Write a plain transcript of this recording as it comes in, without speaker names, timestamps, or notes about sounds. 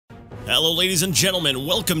Hello ladies and gentlemen,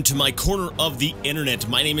 welcome to my corner of the internet.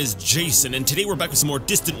 My name is Jason, and today we're back with some more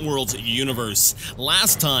Distant Worlds universe.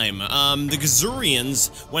 Last time, the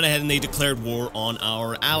Gazurians went ahead and they declared war on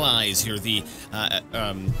our allies here, the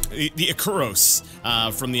Ikuros,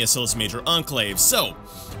 from the Asilis Major Enclave. So,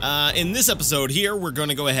 in this episode here, we're going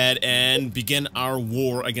to go ahead and begin our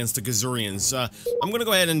war against the Gazurians. I'm going to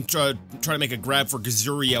go ahead and try to make a grab for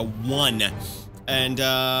Gazuria 1. And,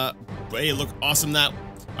 hey, look, awesome that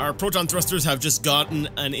our proton thrusters have just gotten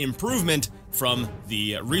an improvement from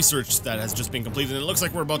the research that has just been completed. And it looks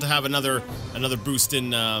like we're about to have another boost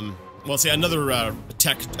in, well, say another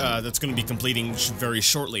tech that's going to be completing very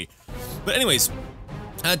shortly. But anyways,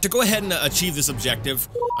 to go ahead and achieve this objective,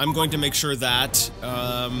 I'm going to make sure that,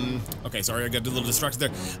 okay, sorry, I got a little distracted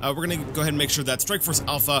there. We're going to go ahead and make sure that Strike Force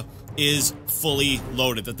Alpha is fully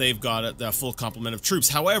loaded, that they've got the full complement of troops.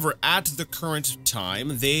 However, at the current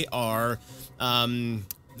time, they are,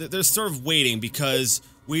 they're sort of waiting because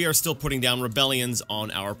we are still putting down rebellions on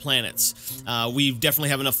our planets. We definitely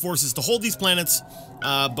have enough forces to hold these planets,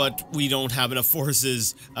 but we don't have enough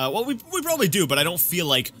forces, well, we probably do, but I don't feel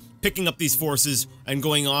like picking up these forces and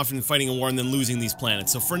going off and fighting a war and then losing these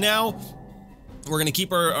planets. So for now, we're going to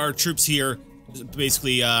keep our troops here,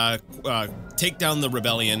 basically take down the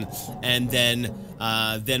rebellion, and then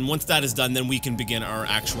once that is done, then we can begin our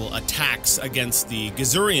actual attacks against the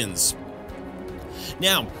Gazurians.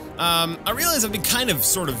 Now, I realize I've been kind of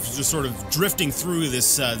sort of drifting through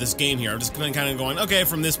this this game here. I've just been kind of going, okay,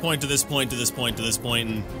 from this point to this point to this point to this point,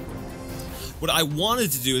 and what I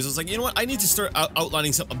wanted to do is I was like, you know what, I need to start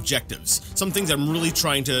outlining some objectives, some things I'm really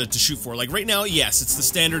trying to shoot for. Like right now, yes, it's the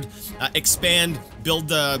standard expand,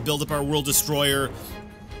 build up our world destroyer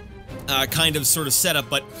kind of sort of setup,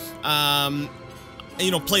 but you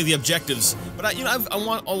know, play the objectives. But you know, I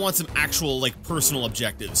want some actual like personal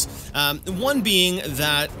objectives. One being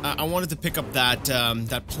that I wanted to pick up that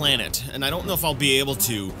that planet, and I don't know if I'll be able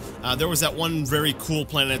to. There was that one very cool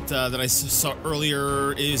planet that I saw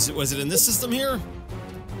earlier. Was it in this system here?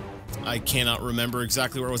 I cannot remember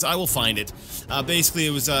exactly where it was. I will find it. Basically,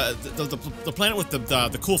 it was the planet with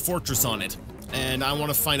the cool fortress on it, and I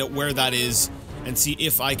want to find out where that is and see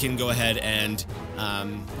if I can go ahead and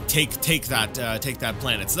take that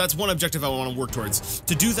planet. So that's one objective I want to work towards.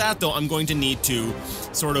 To do that, though, I'm going to need to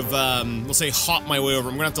sort of, we'll say, hop my way over.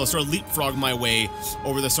 I'm going to have to sort of leapfrog my way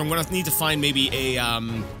over this. So I'm going to need to find maybe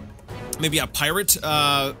a pirate.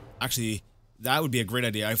 Actually, that would be a great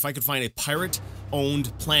idea. If I could find a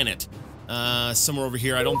pirate-owned planet somewhere over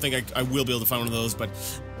here. I don't think I will be able to find one of those, but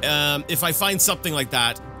if I find something like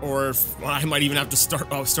that, or if I might even have to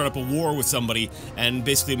start up a war with somebody and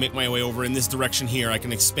basically make my way over in this direction here, I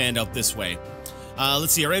can expand out this way.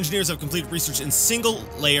 Let's see, our engineers have completed research in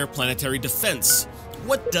single-layer planetary defense.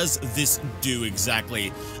 What does this do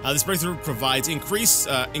exactly? This breakthrough provides increases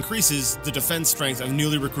the defense strength of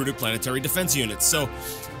newly recruited planetary defense units. So,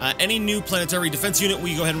 any new planetary defense unit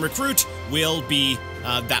we go ahead and recruit will be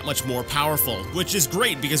that much more powerful, which is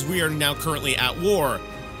great because we are now currently at war.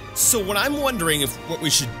 So what I'm wondering if what we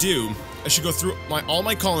should do, I should go through all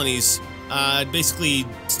my colonies, basically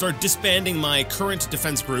start disbanding my current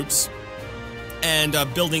defense groups, and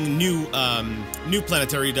building new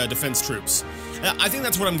planetary defense troops. I think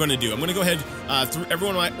that's what I'm going to do. I'm going to go ahead through every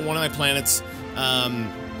one of my planets,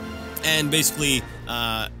 and basically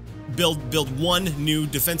build one new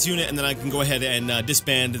defense unit, and then I can go ahead and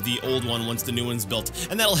disband the old one once the new one's built.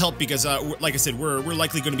 And that'll help because, like I said, we're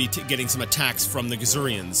likely going to be getting some attacks from the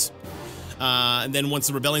Gazurians. And then once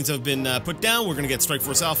the rebellions have been put down, we're going to get Strike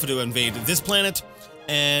Force Alpha to invade this planet,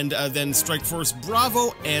 and then Strike Force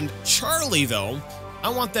Bravo and Charlie, though, I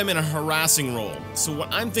want them in a harassing role. So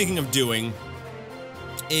what I'm thinking of doing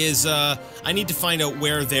is I need to find out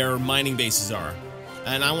where their mining bases are.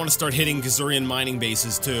 And I want to start hitting Gazurian mining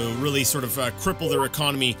bases to really sort of cripple their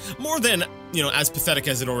economy more than, you know, as pathetic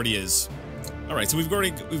as it already is. Alright, so we've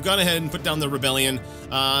gone ahead and put down the rebellion.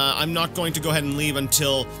 I'm not going to go ahead and leave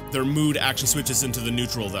until their mood actually switches into the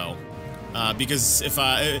neutral, though. Because if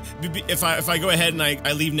I go ahead and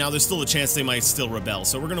I leave now, there's still a chance they might still rebel,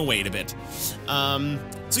 so we're gonna wait a bit.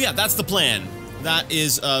 So yeah, that's the plan. That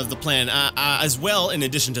is the plan. As well, in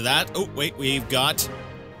addition to that, oh wait, we've got,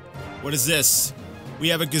 what is this? We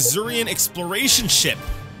have a Gazurian exploration ship.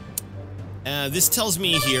 This tells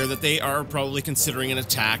me here that they are probably considering an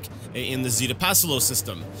attack in the Zeta Pasilo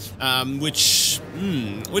system, which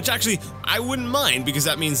actually I wouldn't mind, because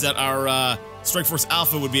that means that our Strike Force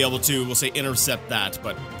Alpha would be able to, we'll say, intercept that.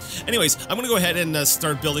 But anyways, I'm gonna go ahead and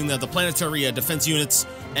start building the planetary defense units,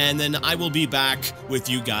 and then I will be back with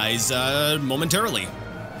you guys momentarily.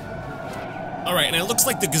 Alright, and it looks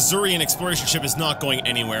like the Gazurian exploration ship is not going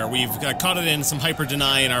anywhere. We've caught it in some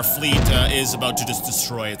hyper-deny, and our fleet is about to just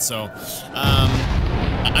destroy it, so...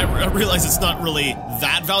 I realize it's not really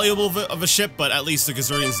that valuable of a ship, but at least the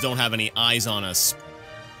Gazurians don't have any eyes on us.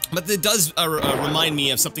 But it does remind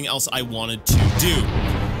me of something else I wanted to do.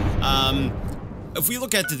 If we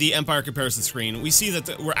look at the Empire comparison screen, we see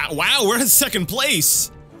that we're in second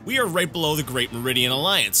place! We are right below the Great Meridian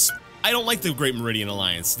Alliance. I don't like the Great Meridian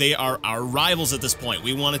Alliance. They are our rivals at this point.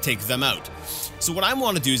 We want to take them out. So what I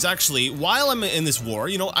want to do is actually, while I'm in this war,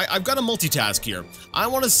 you know, I've got a multitask here. I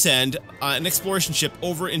want to send an exploration ship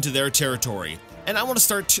over into their territory. And I want to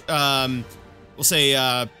start, we'll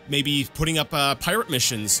say, maybe putting up pirate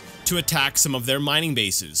missions to attack some of their mining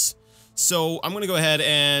bases. So I'm going to go ahead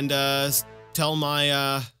and tell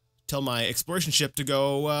my exploration ship to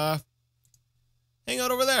go hang out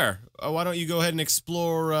over there. Why don't you go ahead and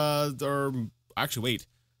explore, or... Actually, wait.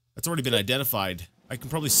 That's already been identified. I can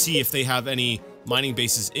probably see if they have any mining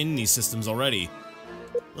bases in these systems already.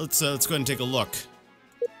 Let's go ahead and take a look.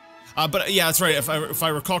 But yeah, that's right. If I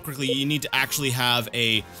recall correctly, you need to actually have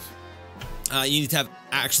a... a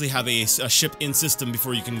ship in system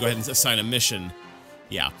before you can go ahead and assign a mission.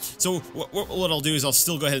 Yeah, so what I'll do is I'll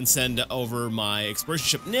still go ahead and send over my exploration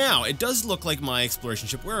ship. Now, it does look like my exploration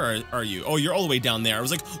ship. Where are you? Oh, you're all the way down there. I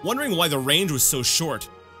was like wondering why the range was so short.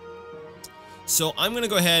 So I'm gonna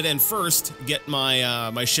go ahead and first get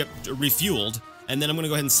my my ship refueled, and then I'm gonna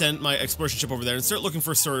go ahead and send my exploration ship over there and start looking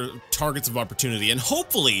for sort of targets of opportunity, and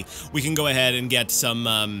hopefully we can go ahead and get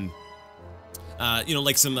some you know,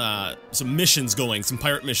 like some missions going, some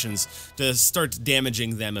pirate missions to start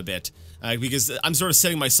damaging them a bit. Because I'm sort of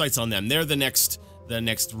setting my sights on them. They're the next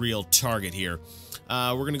real target here.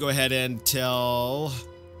 We're gonna go ahead and tell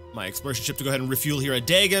my exploration ship to go ahead and refuel here at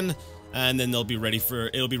Dagon, and then it'll be ready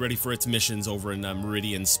for its missions over in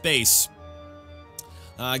Meridian space.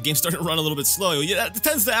 Game's starting to run a little bit slow. Yeah, that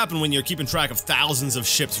tends to happen when you're keeping track of thousands of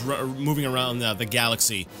ships moving around the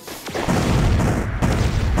galaxy.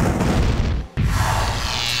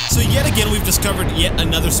 So yet again, we've discovered yet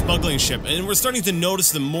another smuggling ship, and we're starting to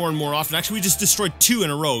notice them more and more often. Actually, we just destroyed 2 in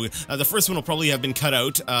a row. The first one will probably have been cut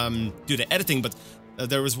out due to editing, but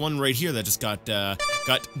there was one right here that just got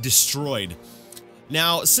destroyed.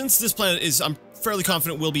 Now, since this planet is, I'm fairly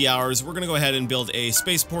confident will be ours, we're gonna go ahead and build a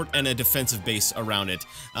spaceport and a defensive base around it.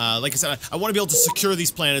 Like I said, I want to be able to secure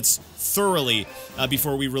these planets thoroughly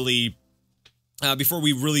before we really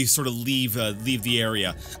sort of leave the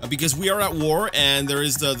area, because we are at war, and there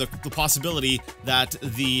is the possibility that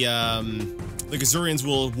the Gazurians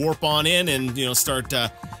will warp on in and, you know, start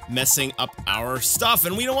messing up our stuff,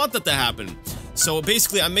 and we don't want that to happen. So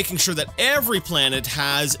basically, I'm making sure that every planet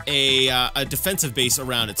has a defensive base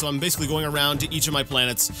around it. So I'm basically going around to each of my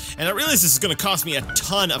planets, and I realize this is going to cost me a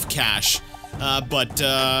ton of cash, but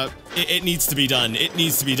it needs to be done. It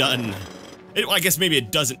needs to be done. I guess maybe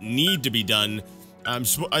it doesn't need to be done. I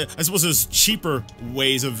suppose there's cheaper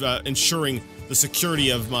ways of ensuring the security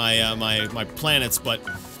of my my planets, but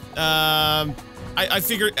I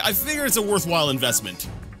figure it's a worthwhile investment.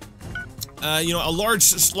 You know, a large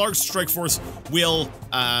strike force will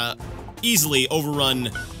easily overrun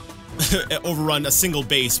a single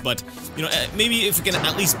base, but you know, maybe if we can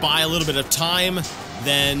at least buy a little bit of time,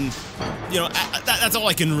 then you know, that's all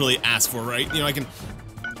I can really ask for, right? You know, I can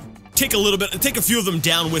take a few of them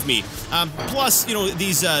down with me. Plus, you know,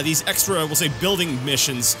 these extra, we'll say, building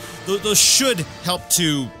missions, those should help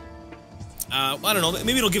to, I don't know,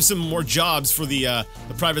 maybe it'll give some more jobs for the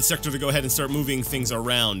private sector to go ahead and start moving things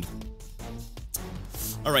around.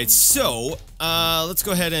 Alright, so, let's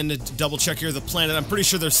go ahead and double check here the planet. I'm pretty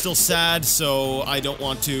sure they're still sad, so I don't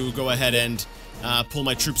want to go ahead and pull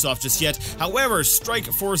my troops off just yet. However, Strike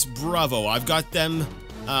Force Bravo, I've got them,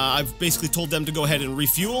 I've basically told them to go ahead and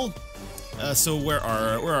refuel. So where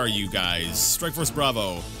are you guys? Strike Force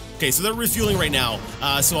Bravo. Okay, so they're refueling right now,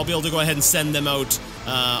 so I'll be able to go ahead and send them out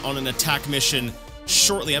on an attack mission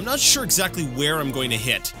shortly. I'm not sure exactly where I'm going to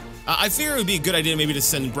hit. I figure it would be a good idea maybe to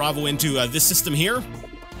send Bravo into this system here.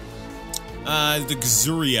 The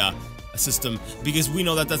Gazuria system, because we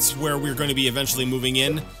know that that's where we're going to be eventually moving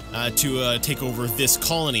in to take over this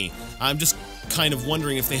colony. I'm just kind of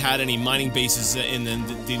wondering if they had any mining bases in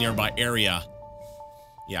the nearby area.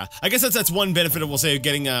 Yeah, I guess that's one benefit of, we'll say,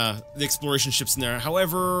 getting the exploration ships in there.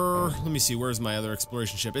 However, let me see, where's my other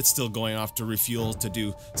exploration ship? It's still going off to refuel to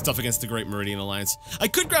do stuff against the Great Meridian Alliance. I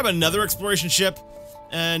could grab another exploration ship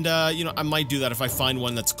And, you know, I might do that if I find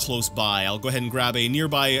one that's close by. I'll go ahead and grab a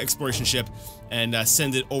nearby exploration ship and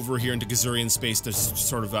send it over here into Gazurian space to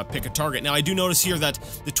sort of pick a target. Now, I do notice here that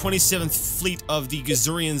the 27th fleet of the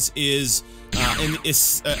Gazurians is in the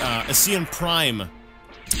Asean Prime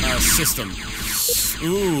system.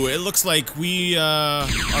 Ooh, it looks like we, our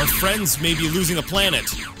friends may be losing a planet.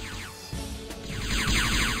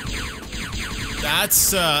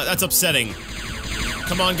 That's upsetting.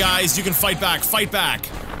 Come on, guys, you can fight back, fight back!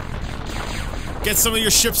 Get some of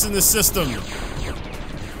your ships in the system.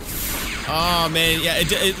 Oh, man, yeah,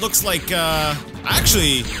 it looks like,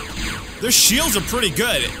 actually, their shields are pretty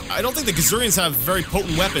good. I don't think the Gazurians have very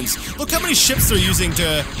potent weapons. Look how many ships they're using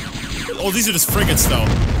to... Oh, these are just frigates, though.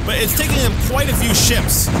 But it's taking them quite a few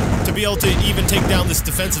ships to be able to even take down this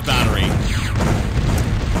defensive battery.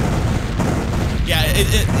 Yeah,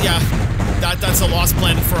 yeah, that's a lost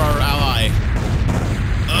planet for our ally.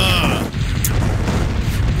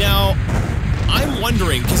 Now, I'm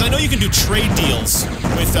wondering, because I know you can do trade deals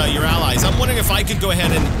with your allies, I'm wondering if I could go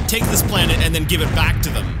ahead and take this planet and then give it back to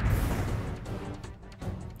them.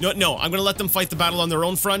 No, I'm gonna let them fight the battle on their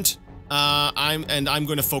own front. I'm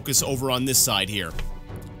going to focus over on this side here.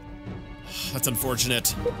 That's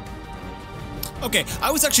unfortunate. Okay,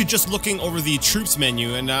 I was actually just looking over the troops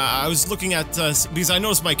menu, and I was looking at, because I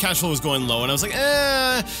noticed my cash flow was going low, and I was like,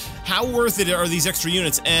 how worth it are these extra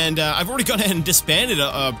units? And I've already gone ahead and disbanded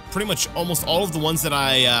pretty much almost all of the ones that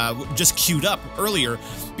I just queued up earlier,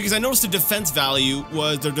 because I noticed the defense value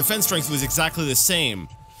was, their defense strength was exactly the same.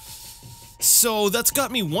 So that's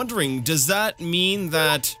got me wondering, does that mean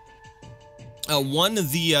that one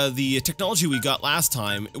of the technology we got last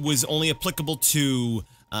time was only applicable to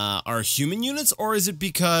our human units, or is it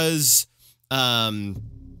because, that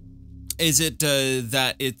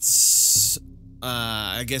it's,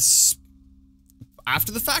 I guess,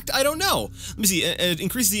 after the fact? I don't know. Let me see. It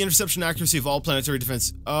increases the interception accuracy of all planetary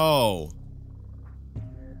defense. Oh.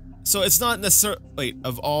 So it's not necessarily, wait,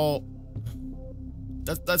 of all,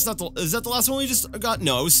 that's not the, is that the last one we just got?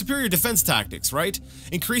 No, it was superior defense tactics, right?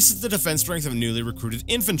 Increases the defense strength of newly recruited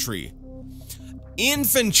infantry.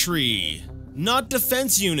 Infantry! Not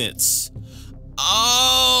defense units.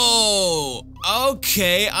 Oh,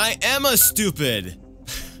 okay, I am a stupid.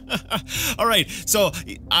 Alright, so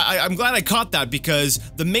I'm glad I caught that, because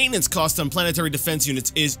the maintenance cost on planetary defense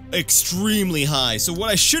units is extremely high. So what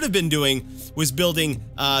I should have been doing was building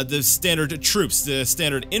the standard troops, the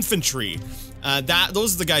standard infantry.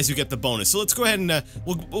 Those are the guys who get the bonus. So let's go ahead and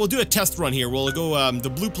we'll do a test run here. We'll go the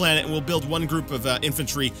blue planet and we'll build one group of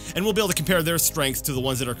infantry, and we'll be able to compare their strengths to the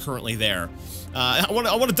ones that are currently there. I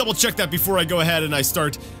want to double check that before I go ahead and I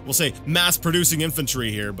start, we'll say, mass producing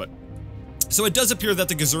infantry here. But so it does appear that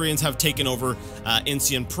the Gazurians have taken over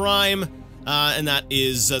Asean Prime. And that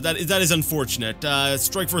is unfortunate.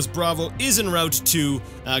 Strike Force Bravo is en route to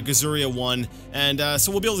Gazuria 1, and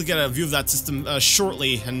so we'll be able to get a view of that system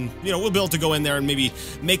shortly, and, you know, we'll be able to go in there and maybe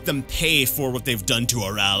make them pay for what they've done to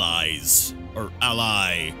our allies. Or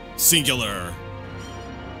ally. Singular.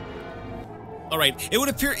 Alright, it would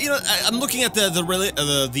appear, you know, I'm looking at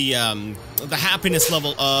the happiness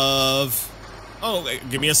level of... Oh,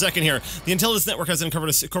 give me a second here. The Intelligence Network has uncovered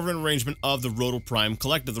a covert arrangement of the Roto Prime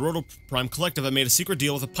Collective. The Roto Prime Collective have made a secret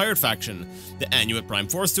deal with a pirate faction, the Anuit Prime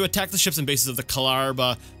Force, to attack the ships and bases of the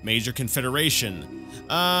Kalarba Major Confederation. You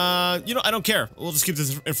know, I don't care. We'll just keep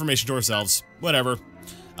this information to ourselves. Whatever.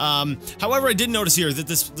 However, I did notice here that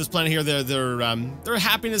this planet here, their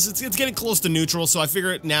happiness, it's getting close to neutral, so I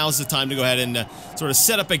figure now's the time to go ahead and sort of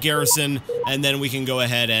set up a garrison, and then we can go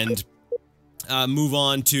ahead and move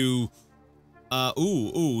on to...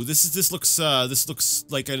 this looks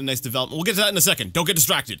like a nice development. We'll get to that in a second. Don't get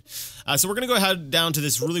distracted. So we're gonna go ahead down to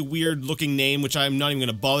this really weird looking name, which I'm not even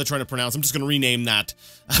gonna bother trying to pronounce. I'm just gonna rename that.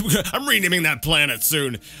 I'm renaming that planet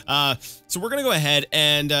soon. So we're gonna go ahead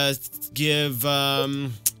and we'll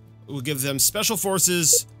give them special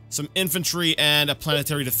forces, some infantry, and a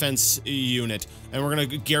planetary defense unit, and we're gonna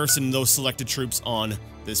garrison those selected troops on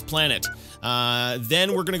this planet.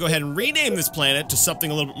 Then we're gonna go ahead and rename this planet to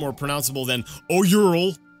something a little bit more pronounceable than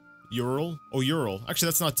Oural. Ural? Oh, Ural.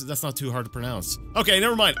 Actually, that's not too hard to pronounce. Okay,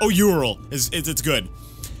 never mind. Oh, Ural it's good.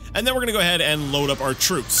 And then we're gonna go ahead and load up our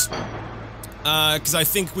troops. Because I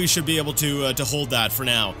think we should be able to hold that for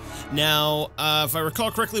now. Now, if I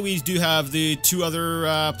recall correctly, we do have the two other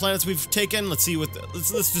planets we've taken. Let's see what.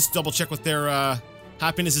 Let's just double check what their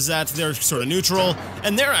happiness is at. They're sort of neutral,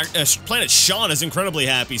 and their planet Sean is incredibly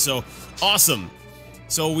happy. So awesome.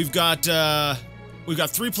 So we've got we've got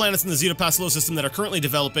 3 planets in the Zeta Pass solar system that are currently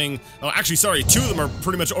developing. Oh, actually, sorry, 2 of them are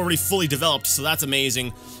pretty much already fully developed, so that's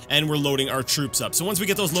amazing. And we're loading our troops up. So once we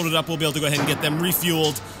get those loaded up, we'll be able to go ahead and get them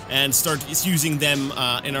refueled and start using them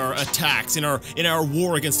in our attacks, in our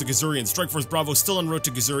war against the Gazurians. Strike Force Bravo still en route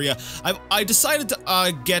to Gazuria. I decided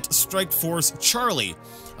to get Strike Force Charlie.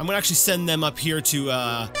 I'm gonna actually send them up here to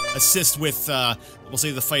assist with, we'll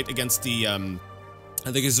say, the fight against the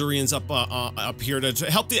Gazurians up here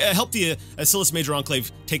to help the Acilis Major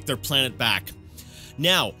Enclave take their planet back.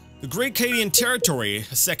 Now, the Great Cadian Territory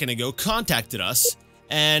a second ago contacted us,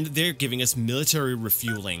 and they're giving us military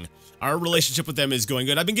refueling. Our relationship with them is going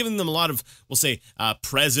good. I've been giving them a lot of, we'll say,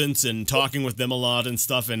 presents and talking with them a lot and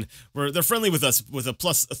stuff, and they're friendly with us with a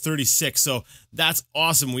plus 36, so that's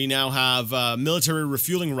awesome. We now have military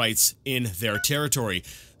refueling rights in their territory.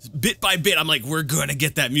 Bit by bit, I'm like, we're gonna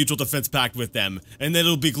get that mutual defense pact with them, and then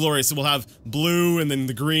it'll be glorious. So we'll have blue and then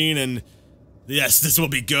the green, and yes, this will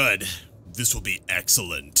be good. This will be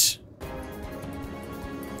excellent.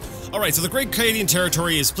 Alright, so the Great Cadian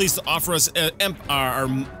Territory is pleased to offer us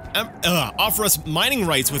offer us mining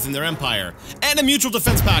rights within their empire, and a mutual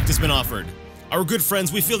defense pact has been offered. Our good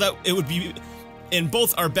friends, we feel that it would be in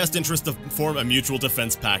both our best interest to form a mutual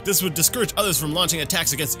defense pact. This would discourage others from launching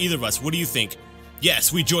attacks against either of us. What do you think?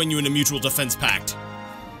 Yes, we join you in a mutual defense pact.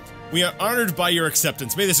 We are honored by your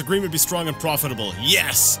acceptance. May this agreement be strong and profitable.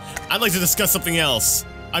 Yes! I'd like to discuss something else.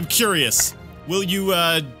 I'm curious. Will you,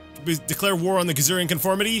 declare war on the Gazurian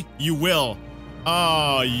conformity? You will.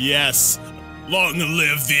 Oh, yes. Long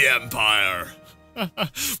live the Empire.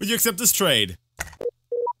 Will you accept this trade?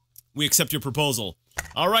 We accept your proposal.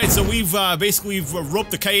 Alright, so we've, basically,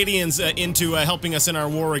 roped the Cadians into, helping us in our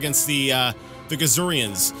war against the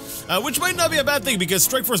Gazurians. Which might not be a bad thing, because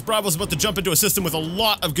Strike Force Bravo is about to jump into a system with a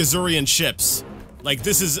lot of Gazurian ships. Like,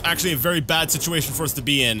 this is actually a very bad situation for us to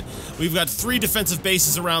be in. We've got 3 defensive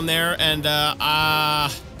bases around there, and, a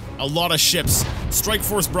lot of ships. Strike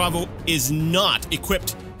Force Bravo is not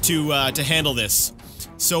equipped to handle this.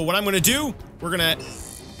 So what I'm gonna do, we're gonna,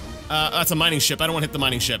 that's a mining ship. I don't want to hit the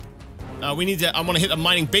mining ship. I want to hit a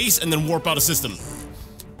mining base and then warp out a system.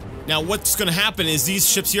 Now, what's gonna happen is these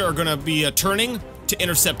ships here are gonna be turning to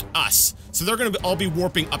intercept us. So they're gonna all be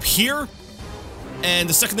warping up here, and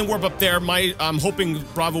the second they warp up there, I'm hoping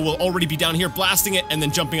Bravo will already be down here blasting it and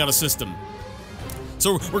then jumping out of system.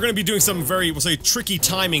 So we're gonna be doing some very, we'll say, tricky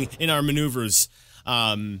timing in our maneuvers.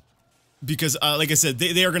 Because, like I said,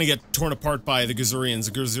 they are gonna get torn apart by the Gazurians.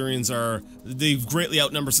 The Gazurians they've greatly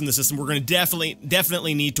outnumbered us in the system. We're gonna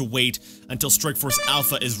definitely need to wait until Strike Force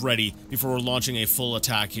Alpha is ready before we're launching a full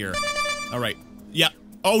attack here. Alright. Yeah.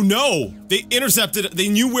 Oh no! They intercepted, they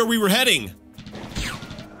knew where we were heading!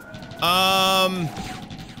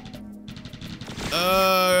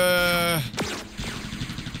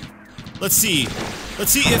 Let's see.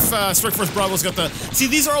 Let's see if, Strike Force Bravo's got the... See,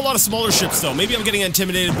 these are a lot of smaller ships, though. Maybe I'm getting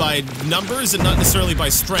intimidated by numbers and not necessarily by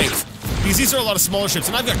strength. Because these are a lot of smaller ships,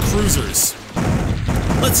 and I've got cruisers.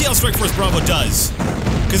 Let's see how Strike Force Bravo does.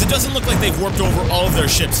 Because it doesn't look like they've warped over all of their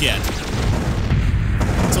ships yet.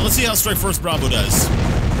 So let's see how Strike Force Bravo does.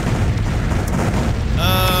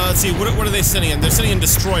 Let's see, what are they sending in? They're sending in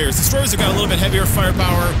destroyers. Destroyers have got a little bit heavier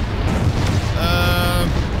firepower.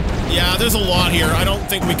 Yeah, there's a lot here. I don't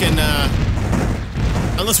think we can,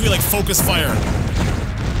 unless we, like, focus fire.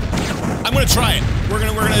 I'm gonna try it. We're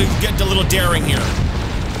gonna get a little daring here.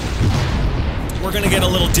 We're gonna get a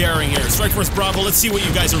little daring here. Strike Force Bravo, let's see what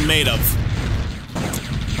you guys are made of.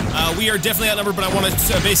 We are definitely outnumbered, but I want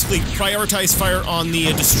to basically prioritize fire on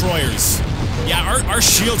the destroyers. Yeah, our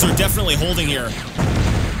shields are definitely holding here.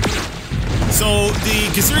 So, the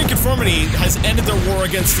Gazurian Conformity has ended their war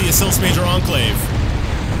against the Acilis Major Enclave.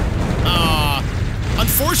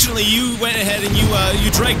 Unfortunately, you went ahead and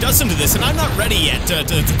you dragged us into this, and I'm not ready yet to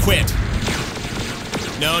quit.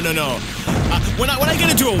 No. When I get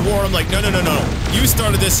into a war, I'm like, no. You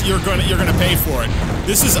started this, you're gonna pay for it.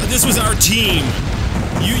 This was our team.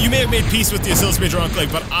 You may have made peace with the Acilis Major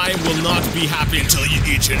Enclave, but I will not be happy until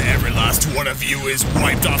each and every last one of you is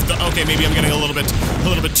wiped off the... Okay, maybe I'm getting a little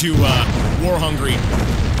bit too, war hungry.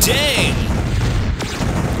 Dang!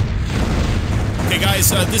 Okay, guys,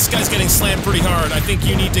 this guy's getting slammed pretty hard. I think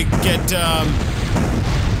you need to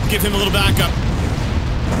give him a little backup.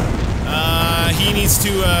 He needs to,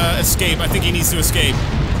 escape. I think he needs to escape.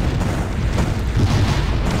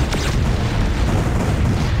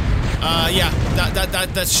 Yeah,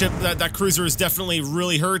 that ship, that cruiser is definitely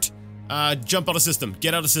really hurt. Jump out of system.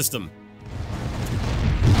 Get out of system.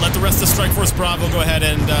 Let the rest of Strike Force Bravo go ahead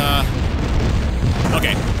and,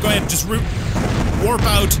 okay, go ahead, just warp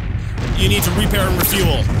out. You need to repair and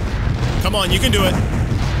refuel. Come on, you can do it.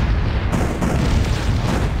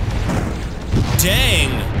 dang.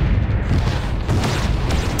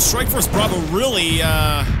 Strike Force Bravo really,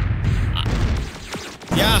 yeah,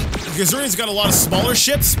 Gazurian's got a lot of smaller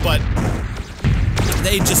ships, but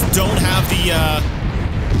they just don't have the,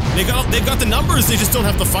 they've got the numbers, they just don't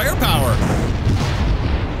have the firepower.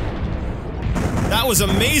 That was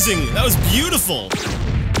amazing. That was beautiful.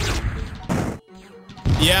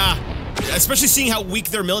 Yeah. Especially seeing how weak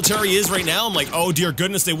their military is right now, I'm like, oh dear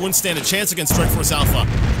goodness, they wouldn't stand a chance against Strike Force Alpha.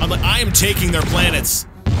 I'm like, I am taking their planets.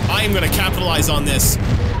 I am gonna capitalize on this.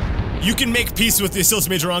 You can make peace with the Asilis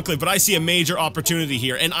Major Enclave, but I see a major opportunity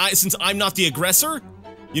here. And since I'm not the aggressor,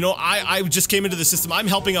 you know, I just came into the system, I'm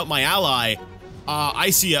helping out my ally. I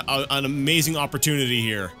see an amazing opportunity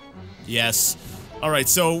here. Yes. Alright,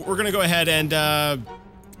 so we're gonna go ahead and,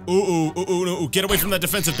 get away from that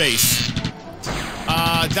defensive base.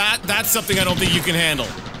 That's something I don't think you can handle.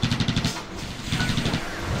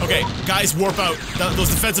 Okay, guys, warp out. Those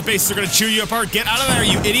defensive bases are gonna chew you apart. Get out of there,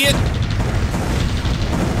 you idiot!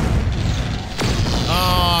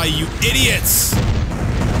 Ah, you idiots!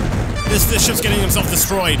 This ship's getting himself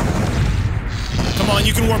destroyed. Come on,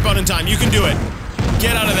 you can warp out in time. You can do it.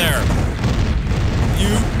 Get out of there.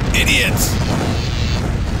 You idiot!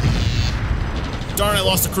 Darn, I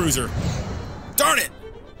lost a cruiser. Darn it!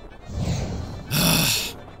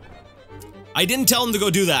 I didn't tell them to go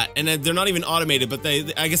do that, and they're not even automated, but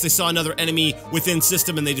I guess they saw another enemy within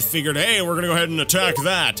system and they just figured, hey, we're gonna go ahead and attack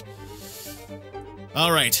that.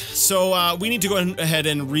 Alright, so, we need to go ahead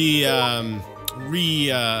and we'll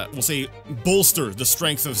say, bolster the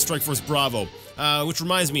strength of Strike Force Bravo. Which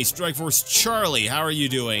reminds me, Strike Force Charlie, how are you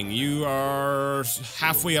doing? You are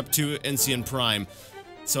halfway up to NCN Prime.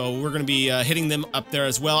 So we're gonna be, hitting them up there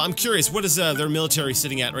as well. I'm curious, what is, their military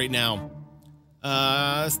sitting at right now?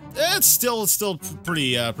 It's still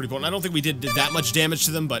pretty potent. I don't think we did that much damage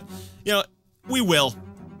to them, but, you know, we will.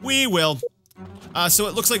 We will. So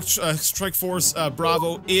it looks like, Strike Force,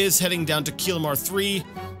 Bravo is heading down to Kilimar 3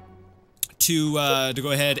 to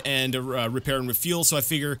go ahead and, repair and refuel, so I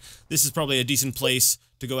figure this is probably a decent place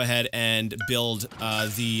to go ahead and build,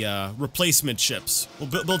 the, replacement ships.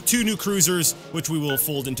 We'll build 2 new cruisers, which we will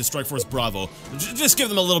fold into Strike Force Bravo. Just give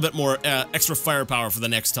them a little bit more, extra firepower for the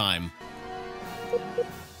next time.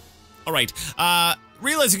 Alright,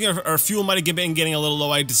 realizing our fuel might have been getting a little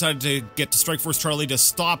low, I decided to get to Strike Force Charlie to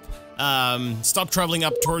stop traveling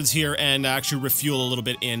up towards here and actually refuel a little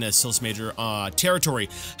bit in Asilis Major territory.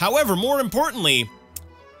 However, more importantly,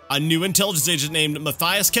 a new intelligence agent named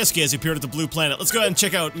Matthias Keski has appeared at the Blue Planet. Let's go ahead and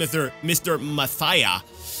check out Mr. Mathia.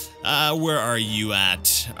 Where are you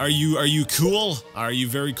at? Are you cool? Are you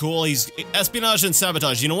very cool? He's espionage and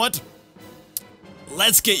sabotage. You know what?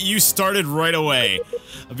 Let's get you started right away,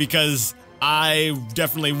 because I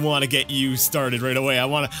definitely want to get you started right away.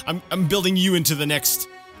 I'm building you into the next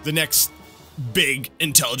big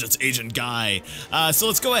intelligence agent guy. So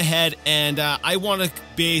let's go ahead and I want to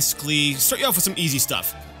basically start you off with some easy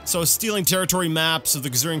stuff. So stealing territory maps of the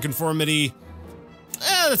Gazurian conformity.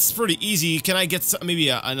 That's pretty easy. Can I get maybe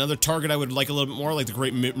another target I would like a little bit more, like the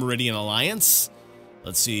Great Meridian Alliance?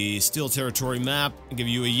 Let's see, steal territory map, and give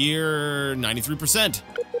you a year, 93%.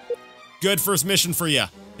 Good first mission for you.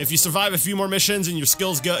 If you survive a few more missions and your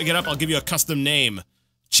skills get up, I'll give you a custom name.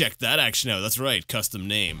 Check that action out, that's right, custom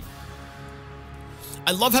name.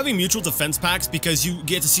 I love having mutual defense packs because you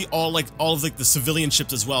get to see all of the civilian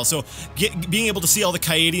ships as well. So being able to see all the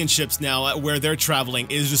Kaedian ships now where they're traveling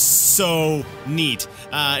is just so neat.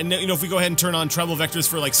 And you know, if we go ahead and turn on travel vectors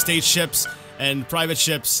for like state ships and private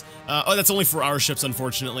ships, oh, that's only for our ships,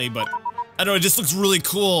 unfortunately, but I don't know, it just looks really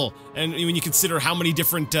cool. And when you consider how many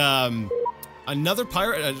different, another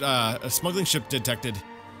pirate, a smuggling ship detected.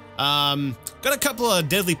 Got a couple of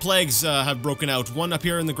deadly plagues, have broken out. One up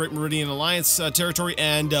here in the Great Meridian Alliance, territory,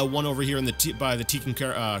 and, one over here in the by the Tekin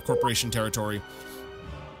Corporation territory.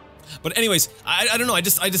 But anyways, I don't know, I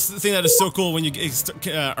just think that is so cool when you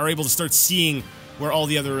are able to start seeing where all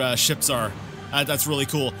the other, ships are. That's really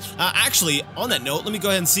cool. Actually, on that note, let me go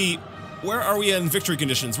ahead and see, where are we in victory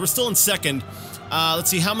conditions? We're still in second. Let's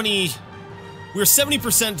see, how many... We're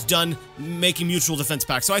 70% done making mutual defense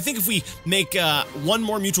packs. So I think if we make, one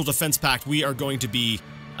more mutual defense pact, we are going to be,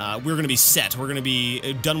 set. We're gonna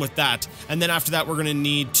be done with that. And then after that, we're gonna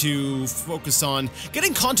need to focus on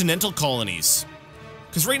getting continental colonies.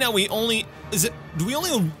 Because right now we only... do we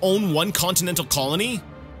only own one continental colony?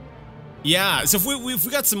 Yeah, so if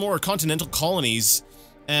we got some more continental colonies,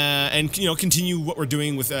 and, you know, continue what we're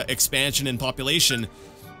doing with, expansion and population,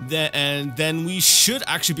 and then we should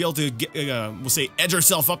actually be able to get, we'll say, edge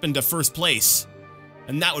ourselves up into first place.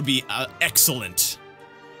 And that would be,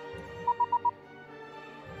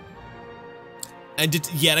 And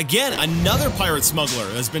yet again, another pirate smuggler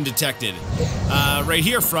has been detected. Right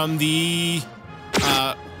here from the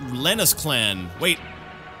Lennis clan. Wait.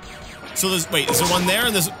 So is there one there?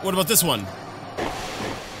 And what about this one?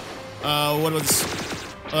 What about this?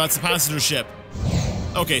 Oh, that's the passenger ship.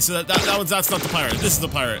 Okay, so that's not the pirate. This is the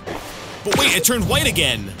pirate. But wait, it turned white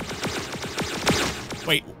again.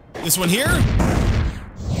 Wait, this one here?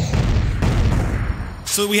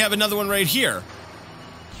 So we have another one right here.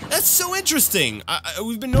 That's so interesting.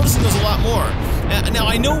 We've been noticing those a lot more. Now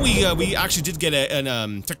I know we actually did get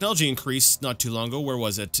a technology increase not too long ago. Where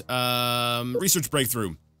was it? Research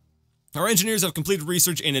breakthrough. Our engineers have completed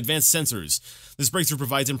research in advanced sensors. This breakthrough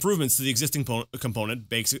provides improvements to the existing component,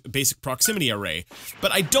 basic proximity array.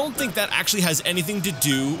 But I don't think that actually has anything to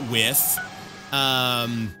do with, let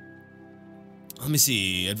me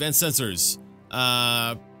see, advanced sensors.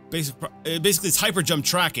 Basically it's hyper jump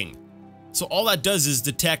tracking. So all that does is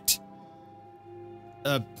detect,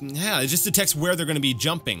 yeah, it just detects where they're going to be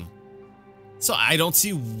jumping. So I don't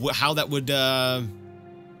see how that would,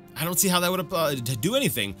 do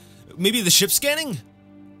anything. Maybe the ship scanning?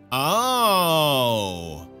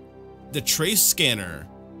 Oh, the trace scanner.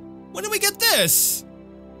 When did we get this?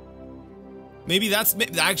 Maybe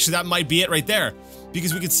actually that might be it right there,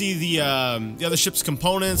 because we could see the other ship's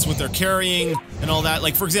components, what they're carrying, and all that.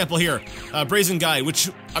 Like for example here, Brazen Guide, which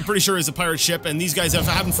I'm pretty sure is a pirate ship, and these guys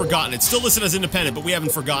haven't forgotten. It's still listed as independent, but we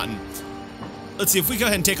haven't forgotten. Let's see if we go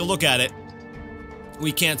ahead and take a look at it.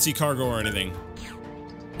 We can't see cargo or anything.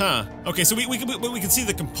 Huh. Okay, so we can see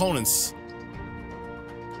the components.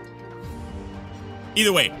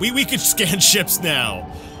 Either way, we could scan ships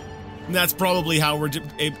now. And that's probably how we're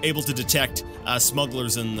able to detect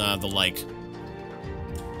smugglers and the like.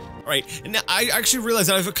 Alright, and now I actually realized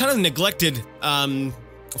that I've kind of neglected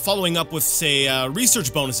following up with, say,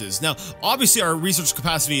 research bonuses. Now, obviously our research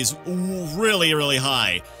capacity is really, really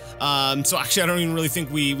high. So actually I don't even really think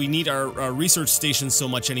we need our research stations so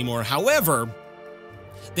much anymore. However,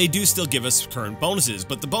 they do still give us current bonuses,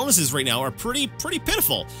 but the bonuses right now are pretty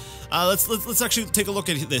pitiful. Let's actually take a look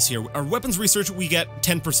at this here. Our weapons research, we get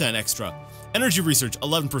 10% extra. Energy research,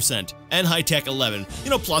 11%, and high-tech 11. You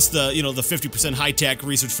know, plus the, the 50% high-tech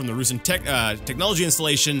research from the Rusin technology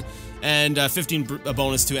installation, and 15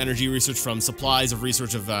 bonus to energy research from supplies of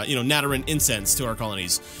research of, Natarin incense to our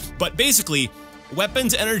colonies. But basically,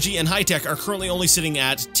 weapons, energy, and high-tech are currently only sitting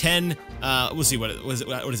at 10, we'll see, what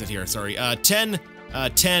is it here, sorry, 10,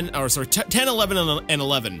 11, and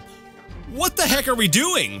 11. What the heck are we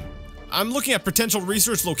doing? I'm looking at potential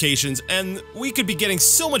research locations, and we could be getting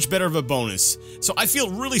so much better of a bonus. So I feel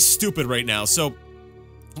really stupid right now. So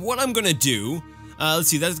what I'm gonna do, let's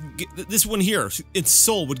see, this one here, its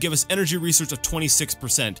soul would give us energy research of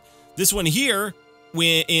 26%. This one here,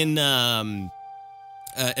 in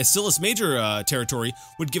Asilis Major territory,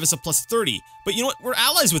 would give us a plus 30. But you know what? We're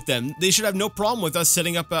allies with them. They should have no problem with us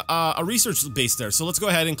setting up a research base there. So let's go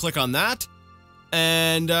ahead and click on that.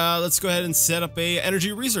 And let's go ahead and set up a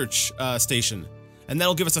energy research station. And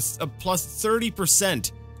that'll give us a plus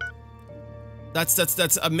 30%.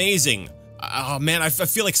 That's amazing. Oh man, I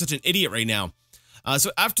feel like such an idiot right now.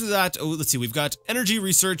 So after that, oh, let's see, we've got energy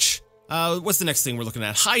research. What's the next thing we're looking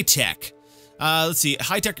at? High tech. Let's see,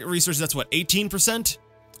 high-tech research, that's what, 18%?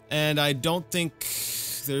 And I don't think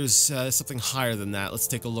there's something higher than that. Let's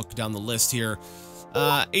take a look down the list here.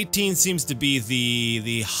 18 seems to be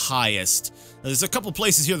the highest. Now, there's a couple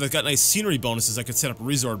places here that got nice scenery bonuses I could set up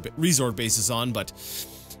resort bases on, but...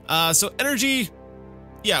 so energy,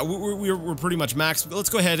 yeah, we're pretty much maxed. But let's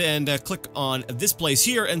go ahead and click on this place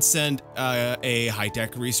here and send a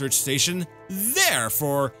high-tech research station there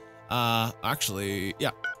for, actually,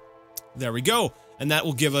 yeah. There we go, and that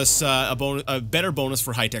will give us a better bonus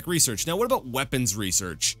for high-tech research. Now, what about weapons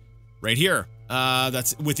research? Right here,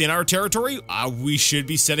 that's within our territory. We should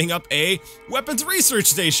be setting up a weapons research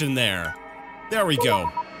station there. There we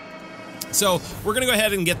go. So we're gonna go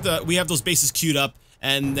ahead and we have those bases queued up,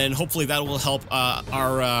 and then hopefully that will help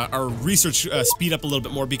our research speed up a little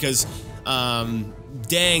bit more because,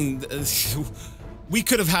 dang. We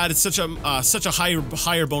could have had such a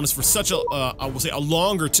higher bonus for such I will say a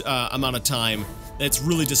longer amount of time. It's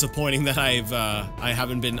really disappointing that I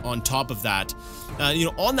haven't been on top of that.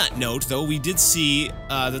 On that note, though, we did see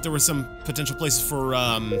that there were some potential places for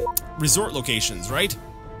resort locations, right?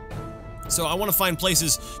 So I want to find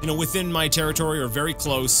places, within my territory or very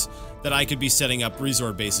close that I could be setting up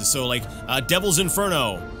resort bases. So like Devil's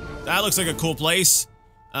Inferno, that looks like a cool place.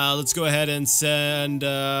 Let's go ahead and set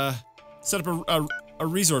up a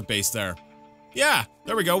resort base there. Yeah,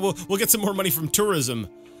 there we go. We'll get some more money from tourism.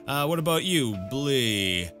 What about you,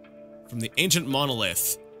 Blee? From the Ancient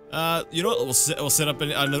Monolith. You know what? We'll set up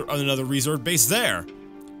another resort base there.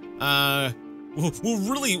 We're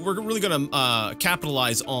really gonna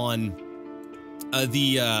capitalize on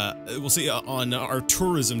we'll see on our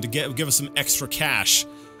tourism to give us some extra cash.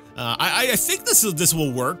 I think this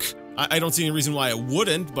will work. I don't see any reason why it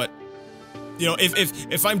wouldn't, but you know,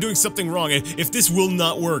 if I'm doing something wrong, if this will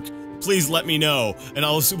not work, please let me know, and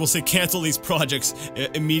we'll say cancel these projects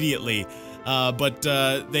immediately.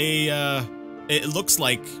 It looks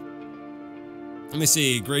like, let me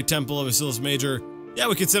see, Great Temple of Basilis Major. Yeah,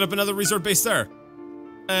 we could set up another resort base there.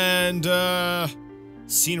 And,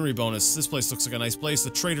 scenery bonus. This place looks like a nice place. The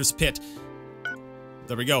Trader's Pit.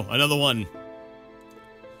 There we go, another one.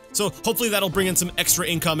 So, hopefully that'll bring in some extra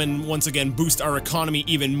income and, once again, boost our economy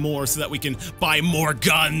even more so that we can buy more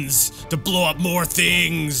guns to blow up more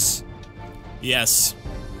things. Yes.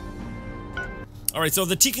 Alright, so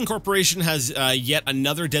the Tekin Corporation has, yet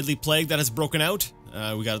another deadly plague that has broken out.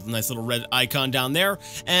 We got a nice little red icon down there,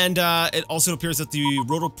 and it also appears that the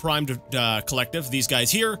Rotoprime Collective, these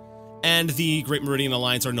guys here, and the Great Meridian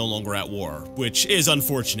Alliance are no longer at war, which is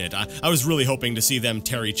unfortunate. I was really hoping to see them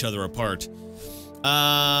tear each other apart.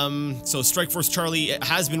 So Strike Force Charlie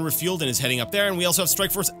has been refueled and is heading up there, and we also have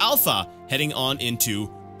Strike Force Alpha heading on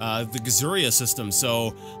into the Gazuria system,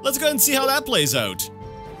 so let's go ahead and see how that plays out.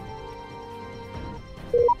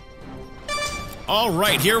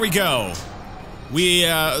 Alright, here we go.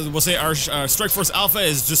 We'll say our Strike Force Alpha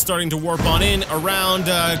is just starting to warp on in around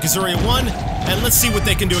Gazuria 1, and let's see what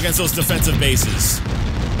they can do against those defensive bases.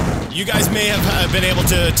 You guys may have been able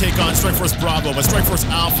to take on Strike Force Bravo, but Strike Force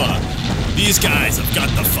Alpha, these guys have got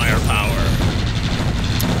the firepower.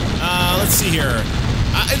 Let's see here.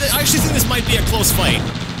 I actually think this might be a close fight.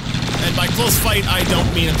 And by close fight, I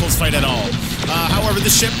don't mean a close fight at all. However,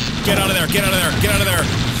 this ship, get out of there, get out of there, get out of there.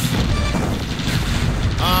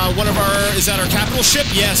 Is that our capital ship?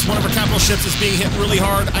 Yes, one of our capital ships is being hit really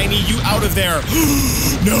hard. I need you out of there.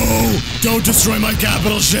 No, don't destroy my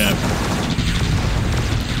capital ship.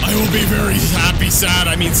 I will be very happy, sad.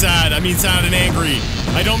 I mean sad and angry.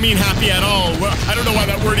 I don't mean happy at all. Well, I don't know why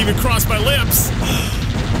that word even crossed my lips.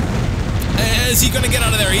 Is he gonna get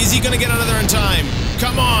out of there? Is he gonna get out of there in time?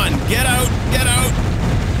 Come on, get out, get out.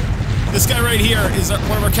 This guy right here is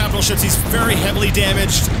one of our capital ships. He's very heavily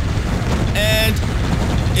damaged. And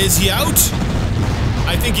is he out?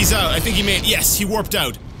 I think he's out. I think he made, yes, he warped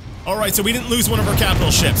out. Alright, so we didn't lose one of our capital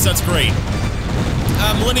ships. That's great.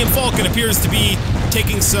 Millennium Falcon appears to be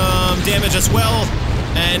taking some damage as well,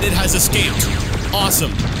 and it has escaped.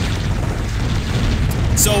 Awesome.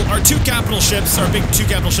 So our two capital ships, our big two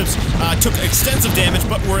capital ships, took extensive damage,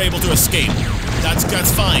 but were able to escape.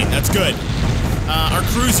 That's fine. That's good. Our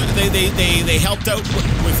cruiser, they helped out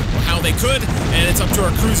with how they could, and it's up to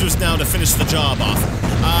our cruisers now to finish the job off.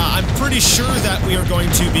 I'm pretty sure that we are going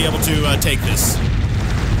to be able to take this.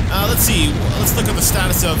 Let's see. Let's look at the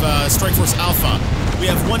status of Strike Force Alpha. We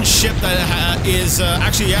have one ship that is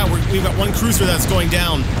actually, yeah, we've got one cruiser that's going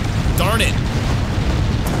down. Darn it.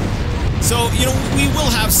 So, you know, we will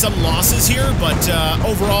have some losses here, but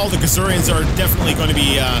overall, the Gazurians are definitely going to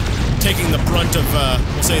be taking the brunt of,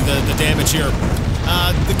 we'll say, the damage here.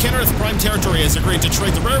 The Kenrith Prime Territory has agreed to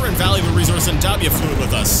trade the rare and valuable resource Endabia fluid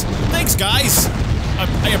with us. Thanks, guys!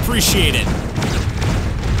 I appreciate it.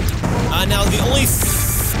 Now, the only...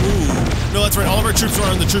 Ooh. No, that's right, all of our troops are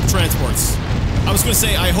on the troop transports. I was going to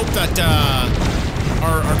say, I hope that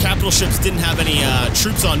our capital ships didn't have any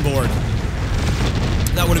troops on board.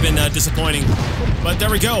 That would have been disappointing. But there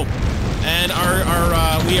we go. And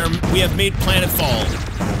we have made planetfall.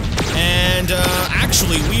 And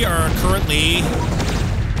actually, we are currently...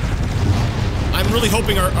 I'm really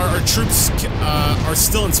hoping our troops are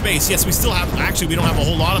still in space. Yes, we still have... Actually, we don't have a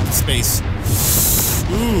whole lot of space.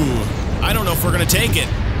 Ooh, I don't know if we're going to take it.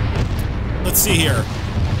 Let's see here.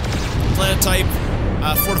 Planet type,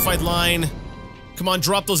 fortified line. Come on,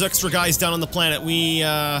 drop those extra guys down on the planet. We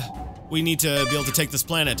need to be able to take this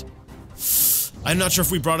planet. I'm not sure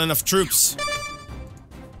if we brought enough troops.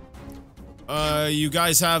 You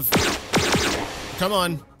guys have... Come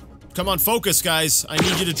on. Come on, focus, guys. I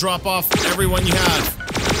need you to drop off everyone you have.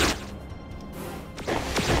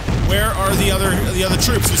 Where are the other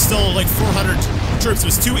troops? There's still like 400 troops.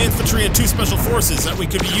 There's 2 infantry and 2 special forces that we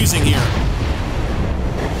could be using here.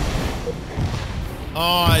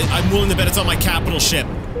 Oh, I'm willing to bet it's on my capital ship.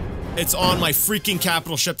 It's on my freaking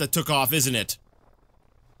capital ship that took off, isn't it?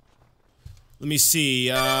 Let me see,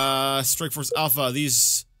 Strike Force Alpha,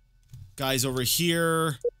 these guys over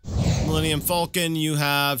here. Millennium Falcon, you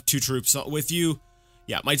have 2 troops with you.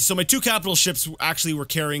 Yeah, so my 2 capital ships actually were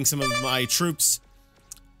carrying some of my troops.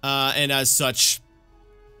 And as such,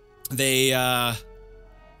 they, yeah,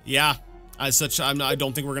 Yeah, as such, I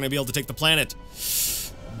don't think we're gonna be able to take the planet.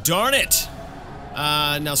 Darn it!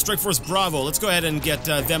 Now Strike Force Bravo, let's go ahead and get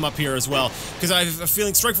them up here as well. Because I have a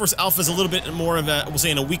feeling Strike Force Alpha is a little bit more of a, we'll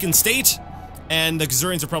say, in a weakened state. And the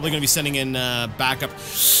Gazurians are probably going to be sending in backup.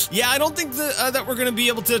 Yeah, I don't think that we're going to be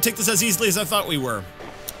able to take this as easily as I thought we were.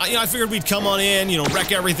 You know, I figured we'd come on in, you know,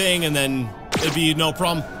 wreck everything, and then it'd be no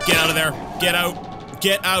problem. Get out of there. Get out.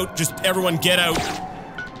 Get out. Just everyone get out.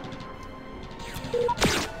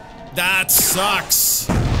 That sucks.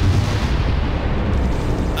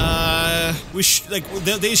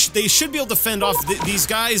 They should be able to fend off these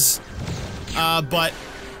guys, but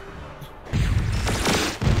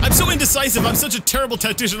I'm so indecisive. I'm such a terrible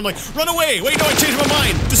tactician. I'm like, run away! Wait, no, I changed my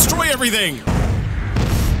mind! Destroy everything!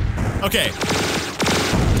 Okay.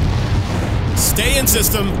 Stay in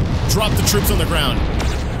system. Drop the troops on the ground.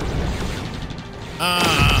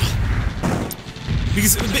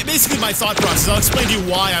 Because basically my thought process, I'll explain to you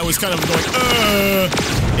why I was kind of going,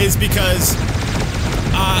 is because,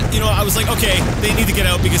 you know, I was like, okay, they need to get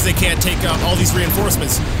out because they can't take all these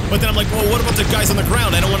reinforcements. But then I'm like, well, what about the guys on the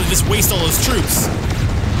ground? I don't want to just waste all those troops.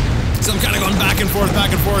 So I'm kind of going back and forth,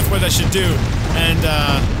 what I should do. And,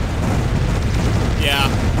 yeah.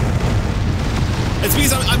 It's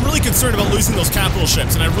because I'm really concerned about losing those capital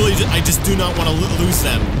ships, and I just do not want to lose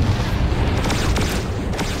them.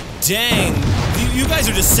 Dang. You guys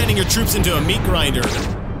are just sending your troops into a meat grinder.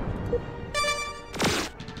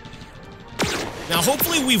 Now,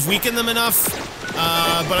 hopefully we've weakened them enough,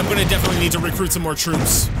 but I'm going to definitely need to recruit some more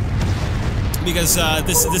troops. Because,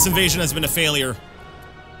 this invasion has been a failure.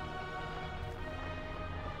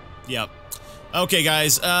 Yep. Okay,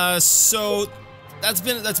 guys. So that's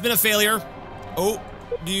been a failure. Oh,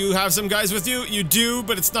 do you have some guys with you? You do,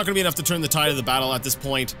 but it's not going to be enough to turn the tide of the battle at this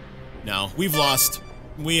point. No, we've lost.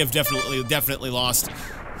 We have definitely lost.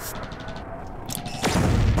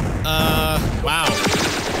 Wow.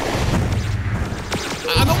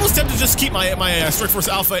 I'm almost tempted to just keep my Strike Force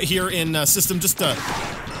Alpha here in system just to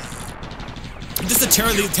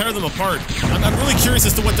tear them apart. I'm really curious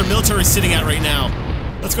as to what their military is sitting at right now.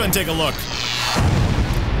 Let's go ahead and take a look.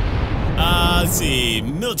 Let's see.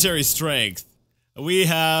 Military strength. We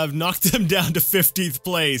have knocked them down to 50th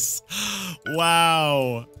place.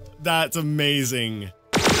 Wow. That's amazing.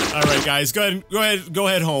 Alright, guys. Go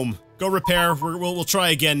ahead home. Go repair. We'll try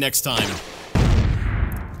again next time.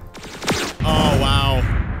 Oh, wow.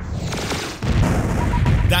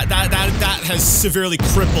 That has severely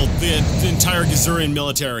crippled the entire Gazurian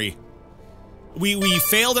military. We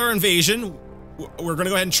failed our invasion. We're gonna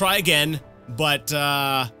go ahead and try again, but,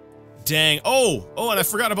 dang. Oh, and I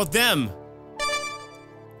forgot about them.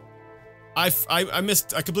 I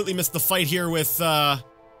completely missed the fight here with, by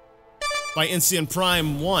Insian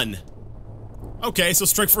Prime 1. Okay, so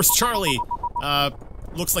Strike Force Charlie,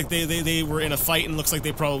 looks like they were in a fight and looks like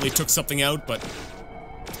they probably took something out, but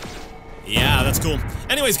yeah, that's cool.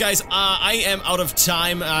 Anyways, guys, I am out of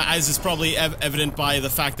time, as is probably evident by the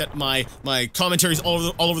fact that my commentary's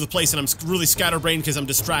all over the place and I'm really scatterbrained because I'm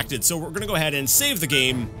distracted. So we're gonna go ahead and save the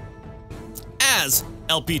game as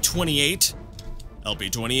LP28.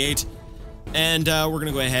 And we're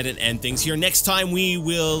gonna go ahead and end things here. Next time we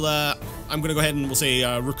will, I'm gonna go ahead and we'll say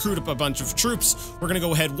recruit up a bunch of troops. We're gonna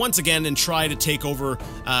go ahead once again and try to take over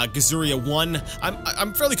Gazuria 1.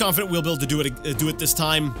 I'm fairly confident we'll be able to do it this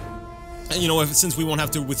time. You know, since we won't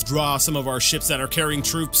have to withdraw some of our ships that are carrying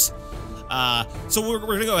troops. So we're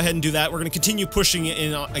gonna go ahead and do that. We're gonna continue pushing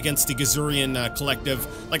in against the Gazurian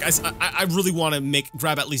collective. Like I really want to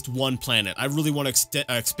grab at least one planet. I really want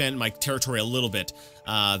to expand my territory a little bit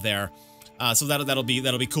there. So that'll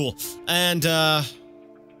be cool. And I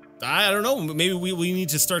don't know. Maybe we need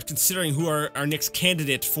to start considering who our next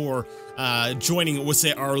candidate for joining, we'll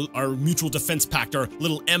say, our mutual defense pact, our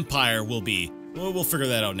little empire will be. We'll figure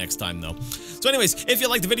that out next time, though. So anyways, if you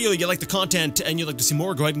liked the video, you liked the content, and you'd like to see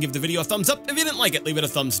more, go ahead and give the video a thumbs up. If you didn't like it, leave it a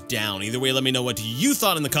thumbs down. Either way, let me know what you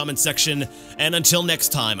thought in the comments section. And until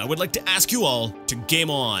next time, I would like to ask you all to game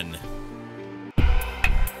on.